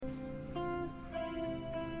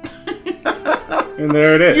And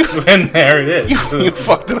there it is. And there it is. You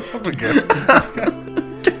fucked it up again.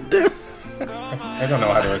 I don't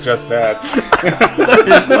know how to adjust that.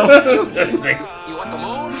 There's no adjusting. You want the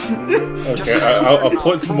moon? Okay, I'll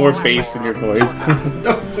put some more bass in your voice.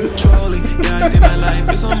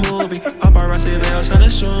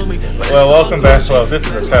 Well, welcome back. Well, this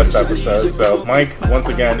is a test episode, so Mike, once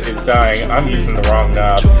again, is dying. I'm using the wrong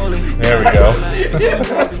knob. There we go.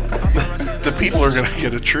 The people are going to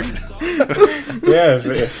get a treat. Yeah,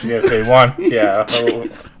 if they want. Yeah. I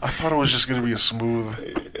thought it was just going to be a smooth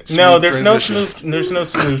No, there's transition. no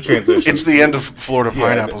smooth transition. It's the end of Florida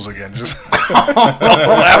Pineapples again. Just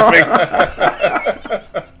laughing.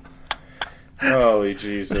 Holy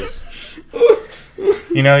Jesus.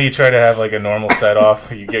 You know, you try to have like a normal set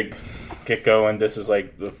off, you get going, this is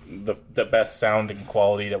like the best sounding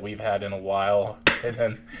quality that we've had in a while, and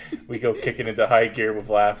then we go kicking into high gear with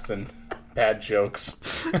laughs and bad jokes.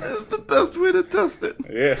 That's the best way to test it.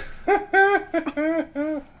 Yeah.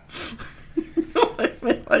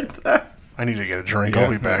 Like that. I need to get a drink. Yeah. I'll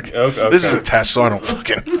be back. Okay. This is a test, so I don't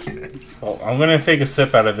fucking... Well, I'm gonna take a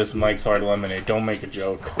sip out of this Mike's Hard Lemonade. Don't make a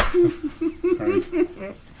joke. Right.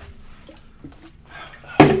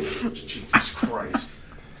 Jesus Christ.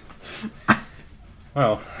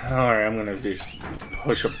 Well, alright, I'm gonna just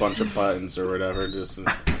push a bunch of buttons or whatever. Just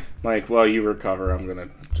Mike, while you recover, I'm gonna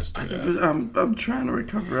just do that. I'm trying to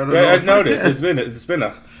recover. I don't Yeah, know. I've noticed. It's been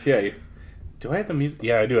a yeah. Do I have the music?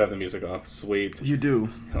 Yeah, I do have the music off. Sweet. You do.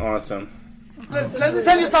 Awesome. Let me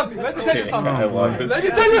tell you something. I love it. Let me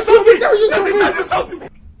tell you something.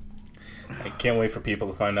 I can't wait for people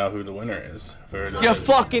to find out who the winner is. You're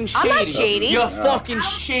fucking shady. I'm not shady. You're fucking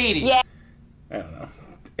shady. Yeah. I don't know.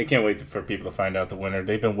 I can't wait for people to find out the winner.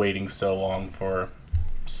 They've been waiting so long for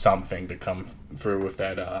something to come through with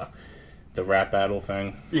that the rap battle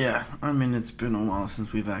thing. Yeah, I mean, it's been a while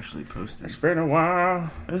since we've actually posted. It's been a while.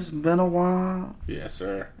 It's been a while. Yes,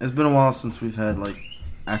 sir. It's been a while since we've had, like,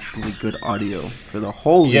 actually good audio for the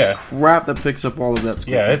holy Yeah. crap that picks up all of that stuff.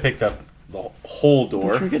 Yeah, it picked up the whole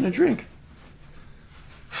door. Thought you were getting a drink.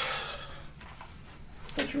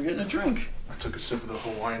 Thought you were getting a drink. I took a sip of the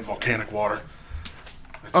Hawaiian volcanic water.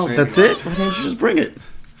 That's it? Why didn't you just bring it?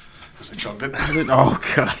 Because I chugged it. Oh,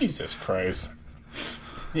 God. Jesus Christ.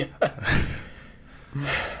 Yeah. All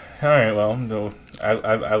right. Well, no,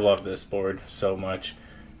 I love this board so much.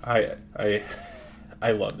 I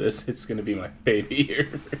love this. It's gonna be my baby here.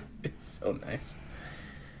 It's so nice.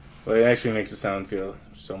 But it actually makes the sound feel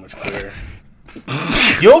so much clearer.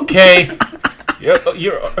 You okay?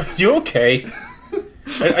 You okay?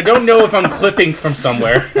 I don't know if I'm clipping from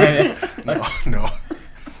somewhere. No.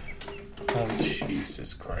 Oh,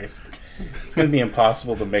 Jesus Christ. It's going to be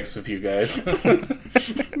impossible to mix with you guys.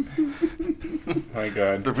 My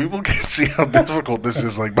God. The people can see how difficult this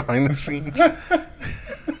is, like, behind the scenes.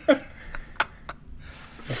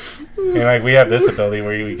 And, like, we have this ability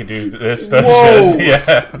where we can do this stuff. Whoa.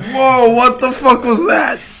 Yeah. Whoa, what the fuck was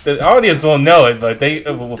that? The audience won't know it, but they,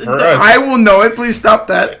 for us, I will know it. Please stop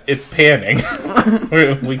that. it's panning.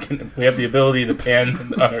 we have the ability to pan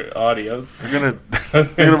our audios. You're gonna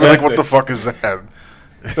be like, what the fuck is that?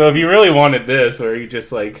 So if you really wanted this, where you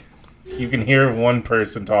just like, you can hear one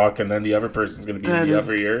person talk and then the other person's going to be in the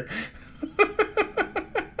other ear.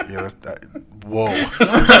 Yeah, whoa.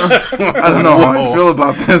 I don't know how I feel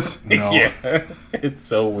about this. No. Yeah, it's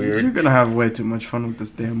so weird. You're going to have way too much fun with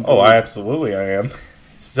this damn board. Oh, I am.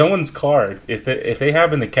 Someone's car, if they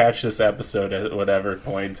happen to catch this episode at whatever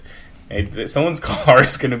point, someone's car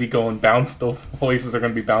is going to be going bounce. The voices are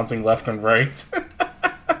going to be bouncing left and right.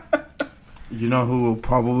 You know who will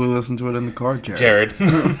probably listen to it in the car? Jared.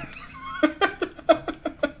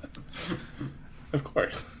 Of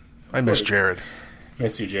course. I miss Jared.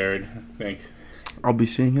 Miss you, Jared. Thanks. I'll be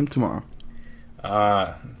seeing him tomorrow. For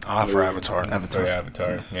Avatar. For Avatar,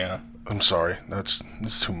 Yes. yeah. I'm sorry. That's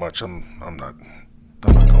too much. I'm not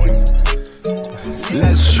going.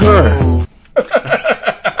 Sure.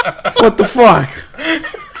 What the fuck?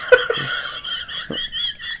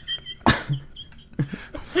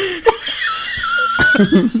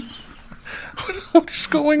 What is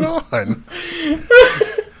going on?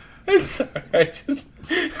 I'm sorry. I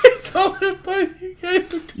saw that part you guys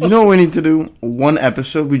were talking. You know what we need to do? One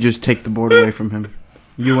episode, we just take the board away from him.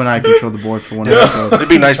 You and I control the board for one episode. It'd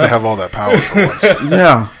be nice to have all that power for once.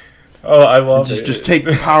 Yeah. Oh, I love it. Just take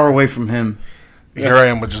the power away from him. Here I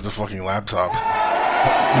am with just a fucking laptop.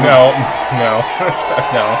 No.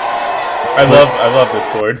 I love this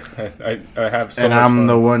board. I have so And much I'm fun.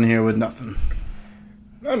 the one here with nothing.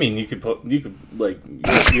 I mean, you could what?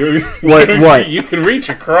 You can reach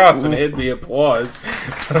across and hit the applause.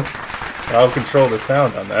 I'll control the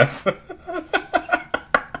sound on that.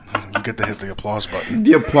 You get to hit the applause button.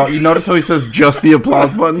 The applause. You notice how he says just the applause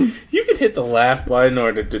button? You can hit the laugh button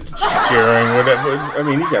or the cheering, whatever. I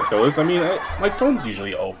mean, you got those. I mean, my phone's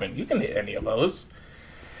usually open. You can hit any of those.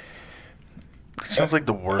 It sounds like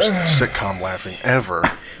the worst sitcom laughing ever.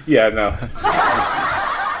 Yeah, no.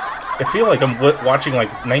 I feel like I'm watching like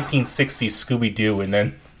 1960s Scooby-Doo, and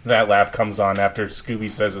then that laugh comes on after Scooby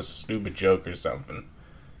says a stupid joke or something.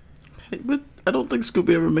 But I don't think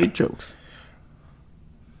Scooby ever made jokes.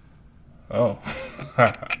 Oh.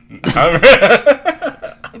 I'm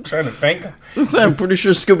trying to think. I'm pretty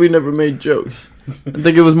sure Scooby never made jokes. I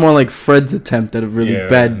think it was more like Fred's attempt at a really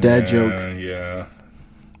bad dad joke. Yeah.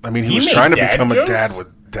 I mean, he He was made trying to dad become jokes? a dad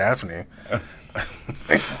with Daphne.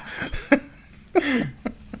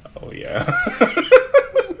 Oh, yeah.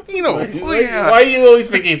 You know, Why are you always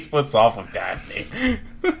making splits off of Daphne?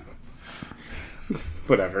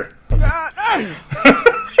 Whatever.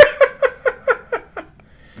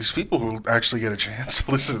 These people who actually get a chance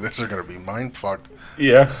to listen to this are going to be mind fucked.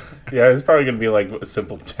 Yeah. Yeah, it's probably going to be like a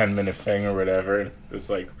simple 10-minute thing or whatever. It's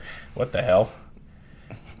like, what the hell?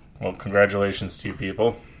 Well, congratulations to you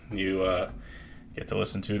people. You get to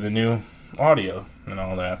listen to the new audio and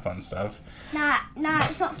all that fun stuff. Nah, it's not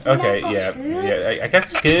fun. Okay, I got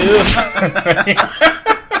Scoop.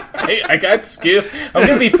 I got Scoop. I'm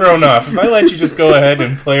gonna be thrown off if I let you just go ahead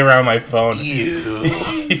and play around my phone.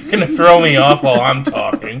 You're gonna throw me off while I'm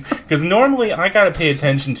talking, because normally I gotta pay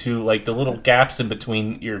attention to like the little gaps in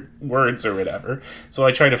between your words or whatever. So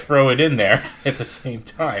I try to throw it in there at the same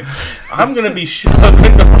time. I'm gonna be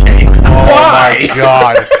shoving. Okay. Why? My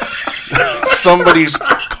God. Somebody's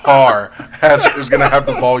car is going to have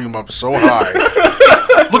the volume up so high.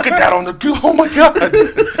 Look at that on the... Oh, my God.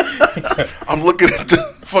 I'm looking at the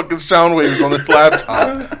fucking sound waves on this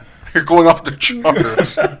laptop. You're going off the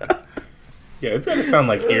charts. Yeah, it's gonna sound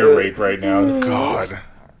like ear rape right now. God.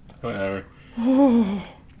 Whatever.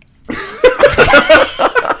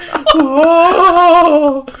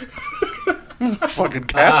 Fucking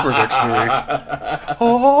Casper next to me.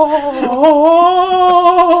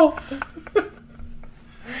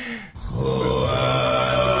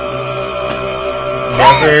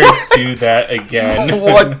 Never do that again.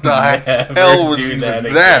 What the hell was do even that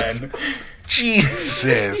that? again.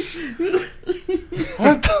 Jesus.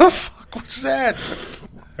 What the fuck was that?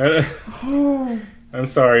 I'm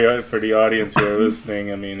sorry for the audience who are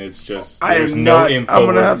listening. I mean, it's just I there's am no not. info. I'm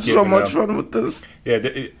gonna we're have so giving much them. fun with this.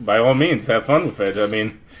 Yeah, by all means, have fun with it. I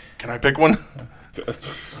mean, Can I pick one? Does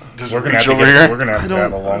we're it gonna reach have to over here? we're gonna have to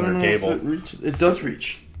have a I longer don't know if cable. it reaches. It does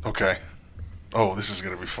reach. Okay. Oh, this is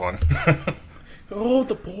going to be fun. Oh,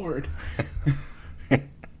 the board.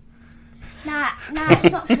 Nah,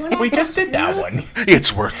 it's not fun. We just did that one.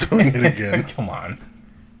 It's worth doing it again. Come on.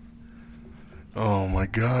 Oh, my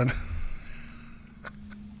God.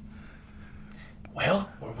 Well,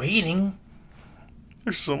 we're waiting.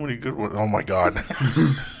 There's so many good ones. Oh, my God.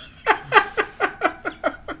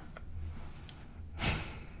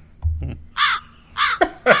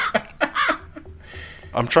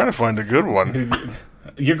 I'm trying to find a good one.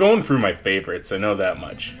 You're going through my favorites. I know that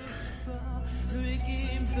much.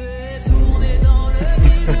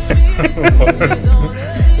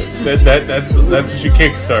 That's what you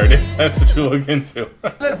kickstarted. That's what you look into.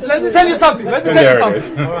 Let me tell you something. And there it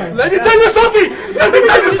is. Let me tell you something. Let me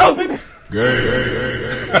tell you something.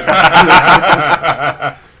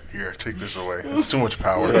 Here, take this away. It's too much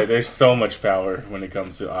power. Yeah, there's so much power when it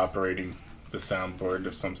comes to operating the soundboard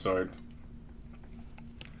of some sort.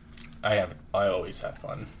 I always have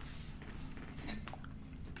fun.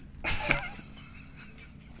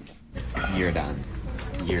 You're done.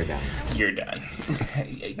 You're done. You're done.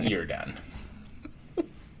 You're done.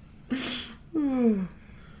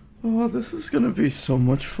 Oh, this is gonna be so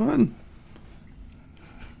much fun.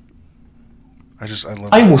 I love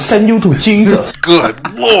I will send you to Jesus.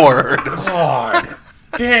 Good Lord. God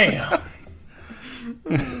damn.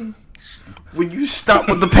 Will you stop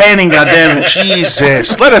with the panning, goddammit?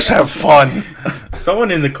 Jesus. Let us have fun.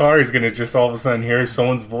 Someone in the car is going to just all of a sudden hear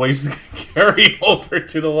someone's voice carry over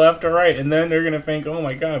to the left or right, and then they're going to think, oh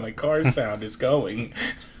my God, my car's sound is going.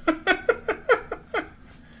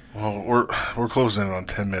 Well, we're closing in on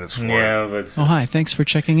 10 minutes for it. Yeah, but it's Oh, hi. Thanks for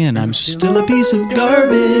checking in. I'm still a piece of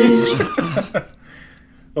garbage.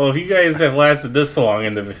 well, if you guys have lasted this long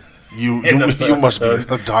in the... You In the must be a episode.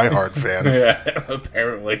 diehard fan. Yeah,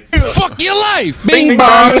 apparently. So. Fuck your life! Bing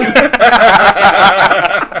bong.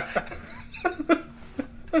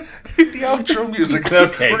 The outro music.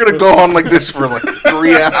 Okay. We're going to go on like this for like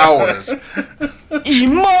 3 hours.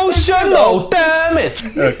 Emotional damage.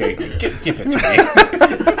 Okay, give it to me.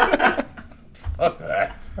 Fuck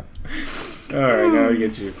that. Alright, now you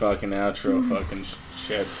get your fucking outro fucking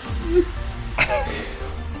shit.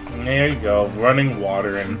 There you go. Running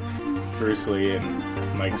water and Bruce Lee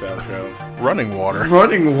and Mike's outro. Running water.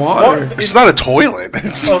 Running water. It's not a toilet.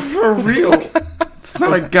 It's For real. It's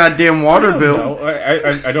not a goddamn water bill. No,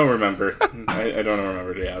 I don't remember. I don't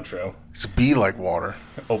remember the outro. It's be like water.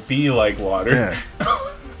 Oh, be like water. Yeah.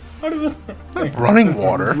 What was Running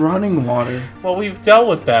water. Running water. Well, we've dealt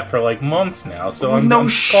with that for like months now, so I'm No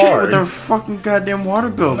shit scarred. with their fucking goddamn water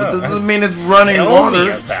bill. No, That doesn't mean it's running Tell me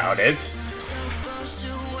water. about it.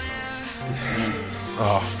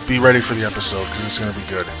 Oh, be ready for the episode because it's gonna be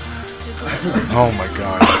good. Oh my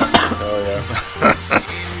god. Oh yeah.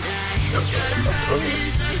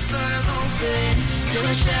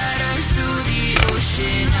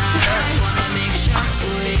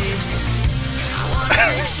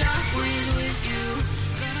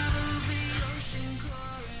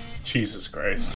 Jesus Christ.